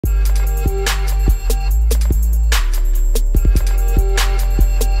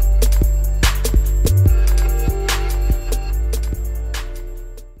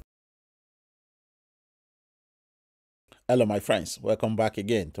Hello my friends, welcome back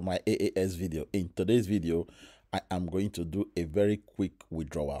again to my AAS video. In today's video, I am going to do a very quick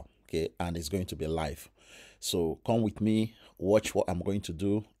withdrawal, okay, and it's going to be live. So come with me, watch what I'm going to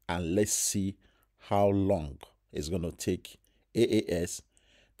do, and let's see how long it's going to take AAS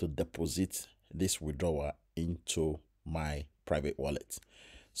to deposit this withdrawal into my private wallet.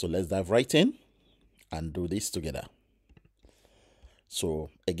 So let's dive right in and do this together. So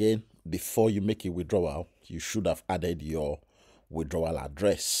again, before you make a withdrawal, you should have added your withdrawal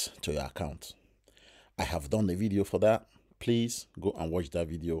address to your account. I have done a video for that. Please go and watch that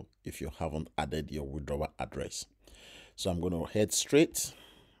video if you haven't added your withdrawal address. So I'm going to head straight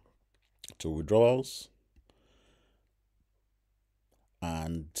to withdrawals,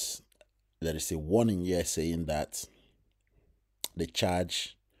 and there is a warning here saying that the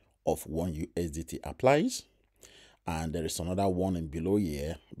charge of 1 USDT applies. And there is another warning below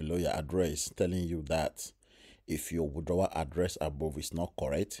here, below your address, telling you that if your withdrawal address above is not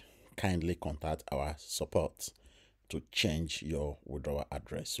correct, kindly contact our support to change your withdrawal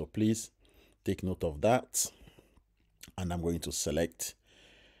address. So please take note of that. And I'm going to select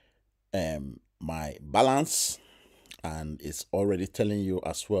my balance. And it's already telling you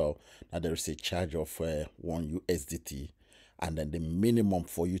as well that there is a charge of 1 USDT. And then the minimum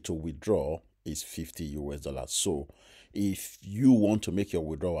for you to withdraw is $50 US. So if you want to make your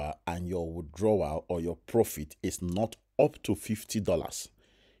withdrawal and your withdrawal or your profit is not up to $50,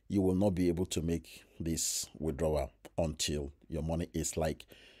 you will not be able to make this withdrawal until your money is like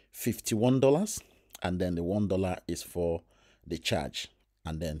 $51, and then the $1 is for the charge,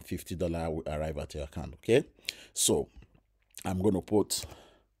 and then $50 will arrive at your account. Okay, so I'm going to put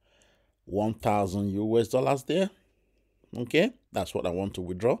 1,000 US there. Okay, that's what I want to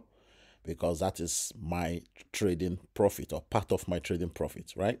withdraw, because that is my trading profit, or part of my trading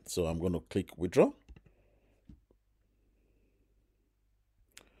profit, right? So I'm going to click withdraw.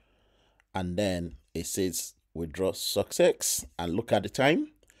 And then it says withdraw success. And look at the time.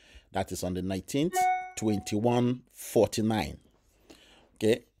 That is on the 19th, 21:49.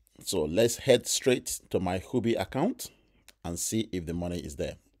 Okay, so let's head straight to my Huobi account and see if the money is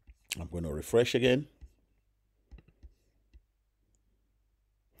there. I'm going to refresh again.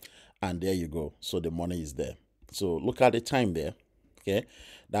 And there you go. So the money is there. So look at the time there. Okay,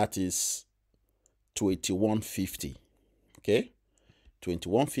 that is 21:50. Okay,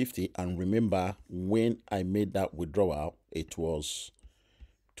 21:50. And remember, when I made that withdrawal, it was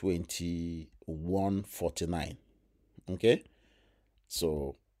 21:49. Okay,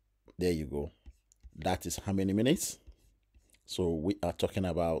 so there you go. That is how many minutes? So we are talking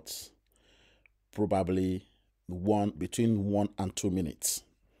about probably between 1 and 2 minutes.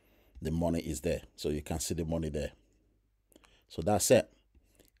 The money is there. So you can see the money there. So that's it.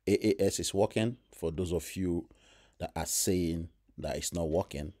 AAS is working. For those of you that are saying that it's not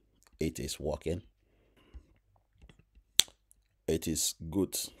working, it is working. It is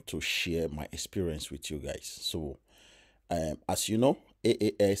good to share my experience with you guys. So as you know,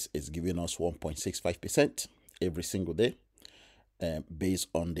 AAS is giving us 1.65% every single day based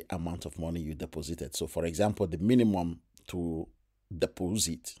on the amount of money you deposited. So for example, the minimum to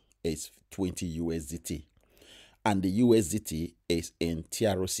deposit is 20 USDT, and the USDT is in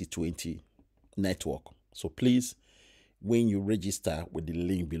TRC20 network. So please, when you register with the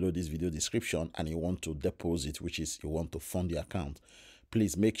link below this video description and you want to deposit, which is you want to fund your account,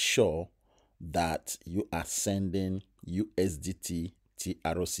 please make sure that you are sending USDT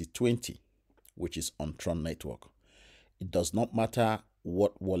TRC20, which is on Tron network. It does not matter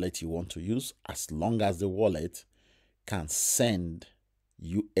what wallet you want to use, as long as the wallet can send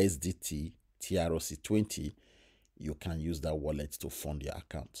USDT TRC20, you can use that wallet to fund your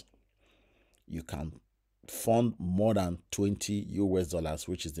account. You can fund more than $20 US,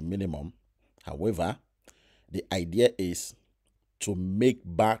 which is the minimum. However, the idea is to make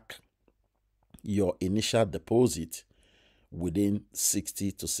back your initial deposit within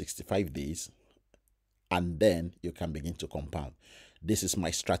 60 to 65 days, and then you can begin to compound. This is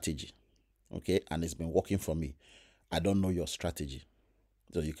my strategy, okay, and it's been working for me. I don't know your strategy,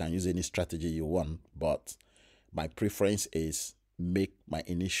 so you can use any strategy you want, but my preference is make my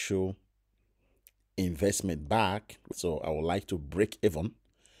initial investment back. So I would like to break even.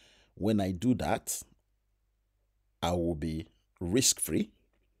 When I do that, I will be risk-free,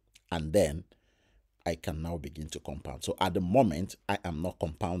 and then I can now begin to compound. So at the moment, I am not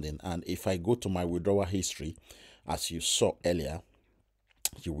compounding. And if I go to my withdrawal history, as you saw earlier,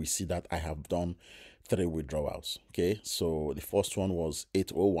 you will see that I have done 3 withdrawals. Okay, so the first one was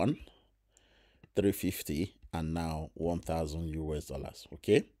 801, 350, and now 1,000 US dollars.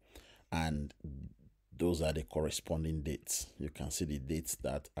 Okay, and those are the corresponding dates. You can see the dates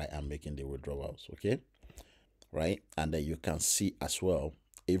that I am making the withdrawals, okay? Right? And then you can see as well,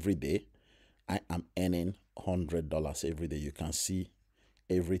 every day I am earning $100 every day. You can see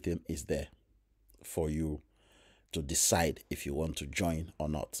everything is there for you to decide if you want to join or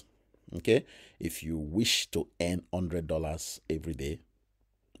not. Okay, if you wish to earn $100 every day,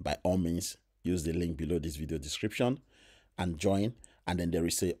 by all means use the link below this video description and join. And then there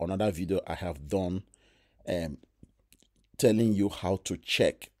is another video I have done telling you how to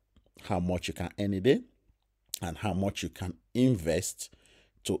check how much you can earn a day and how much you can invest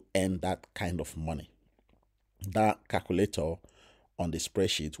to earn that kind of money. That calculator on the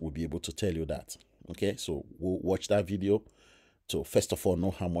spreadsheet will be able to tell you that. Okay, so we'll watch that video to first of all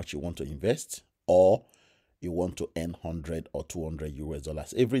know how much you want to invest, or you want to earn 100 or 200 US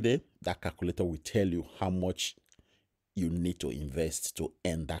dollars every day. That calculator will tell you how much you need to invest to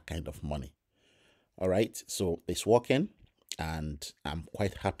earn that kind of money. All right, so it's working and I'm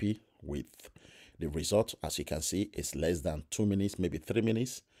quite happy with the result. As you can see, it's less than 2 minutes, maybe 3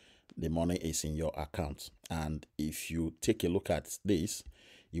 minutes. The money is in your account. And if you take a look at this,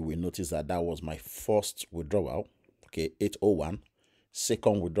 you will notice that that was my first withdrawal, okay, 801,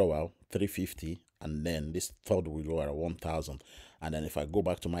 second withdrawal 350, and then this third withdrawal 1000. And then if I go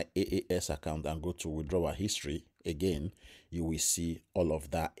back to my AAS account and go to withdrawal history again, you will see all of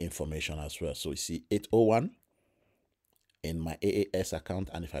that information as well. So you see 801 in my AAS account,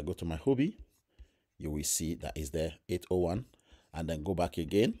 and if I go to my Huobi, you will see that is there 801, and then go back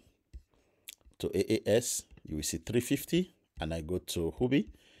again to AAS, you will see 350, and I go to Huobi,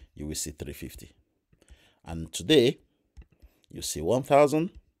 you will see 350. And today you see 1000,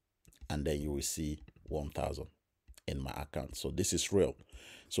 and then you will see 1000 in my account. So this is real.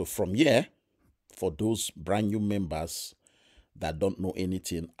 So from here, for those brand new members that don't know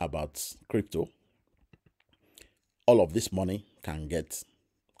anything about crypto, all of this money can get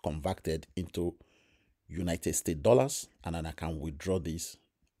converted into United States dollars, and then I can withdraw this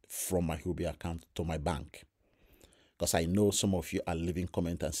from my Huobi account to my bank. Because I know some of you are leaving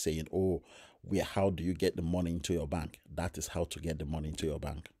comments and saying, oh, how do you get the money into your bank? That is how to get the money into your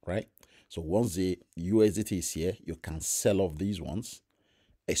bank, right? So once the USDT is here, you can sell off these ones,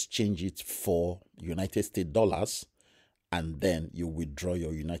 exchange it for United States dollars, and then you withdraw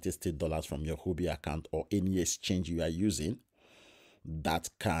your United States dollars from your Huobi account or any exchange you are using that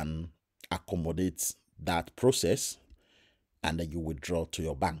can accommodate that process, and then you withdraw to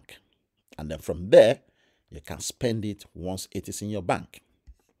your bank. And then from there, you can spend it once it is in your bank.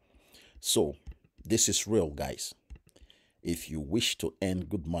 So this is real, guys. If you wish to earn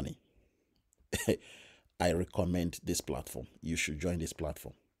good money, I recommend this platform. You should join this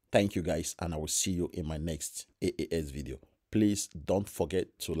platform. Thank you, guys, and I will see you in my next AAS video. Please don't forget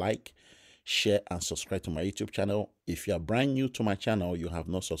to like, share, and subscribe to my YouTube channel. If you are brand new to my channel, you have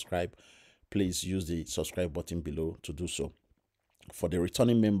not subscribed, please use the subscribe button below to do so. For the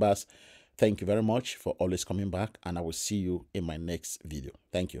returning members, thank you very much for always coming back, and I will see you in my next video.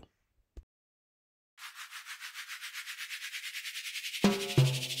 Thank you.